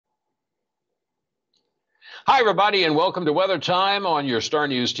Hi, everybody, and welcome to Weather Time on your Star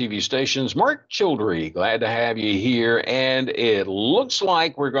News TV stations. Mark Childry, glad to have you here. And it looks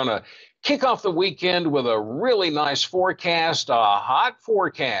like we're going to kick off the weekend with a really nice forecast, a hot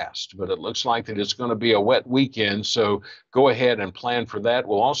forecast, but it looks like that it's going to be a wet weekend. So go ahead and plan for that.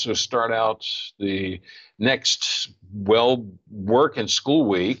 We'll also start out the next, work and school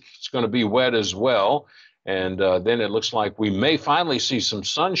week. It's going to be wet as well. And then it looks like we may finally see some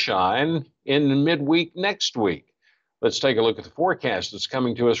sunshine in the midweek next week. Let's take a look at the forecast that's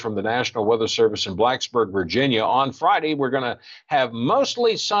coming to us from the National Weather Service in Blacksburg, Virginia. On Friday, we're going to have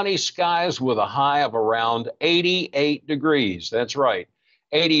mostly sunny skies with a high of around 88 degrees. That's right,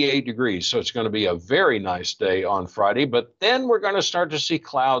 88 degrees. So it's going to be a very nice day on Friday, but then we're going to start to see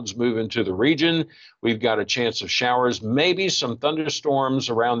clouds move into the region. We've got a chance of showers, maybe some thunderstorms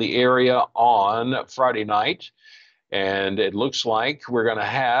around the area on Friday night. And it looks like we're going to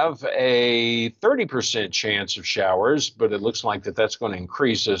have a 30% chance of showers, but it looks like that's going to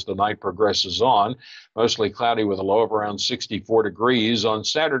increase as the night progresses on. Mostly cloudy with a low of around 64 degrees. On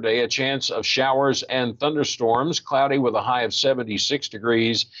Saturday, a chance of showers and thunderstorms, cloudy with a high of 76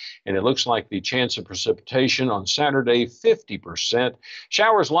 degrees. And it looks like the chance of precipitation on Saturday, 50%.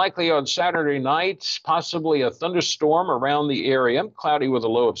 Showers likely on Saturday night, possibly a thunderstorm around the area, cloudy with a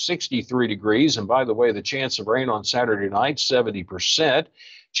low of 63 degrees. And by the way, the chance of rain on Saturday night, 70%.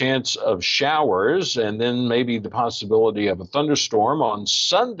 Chance of showers, and then maybe the possibility of a thunderstorm on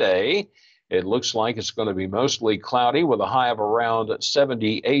Sunday. It looks like it's going to be mostly cloudy with a high of around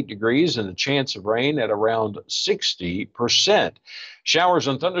 78 degrees and a chance of rain at around 60%. Showers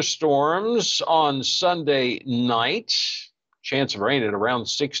and thunderstorms on Sunday night. Chance of rain at around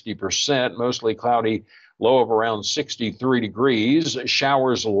 60%, mostly cloudy, low of around 63 degrees.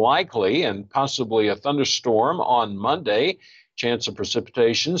 Showers likely and possibly a thunderstorm on Monday. Chance of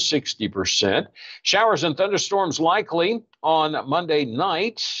precipitation, 60%. Showers and thunderstorms likely on Monday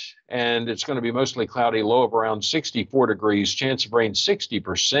night, and it's going to be mostly cloudy, low of around 64 degrees. Chance of rain,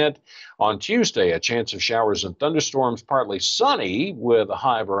 60%. On Tuesday, a chance of showers and thunderstorms, partly sunny with a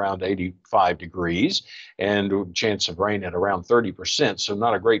high of around 85 degrees and chance of rain at around 30%. So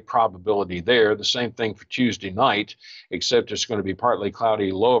not a great probability there. The same thing for Tuesday night, except it's going to be partly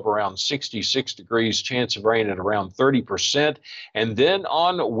cloudy, low of around 66 degrees, chance of rain at around 30%. And then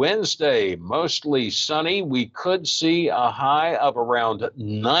on Wednesday, mostly sunny. We could see a high of around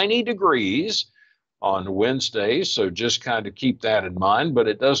 90 degrees on Wednesday, so just kind of keep that in mind. But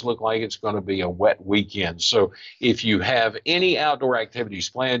it does look like it's going to be a wet weekend. So if you have any outdoor activities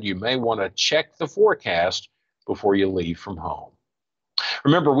planned, you may want to check the forecast before you leave from home.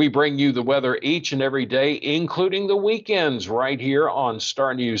 Remember, we bring you the weather each and every day, including the weekends, right here on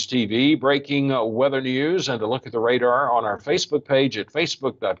Star News TV, breaking weather news, and to look at the radar on our Facebook page at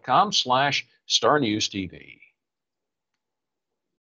facebook.com/Star News TV.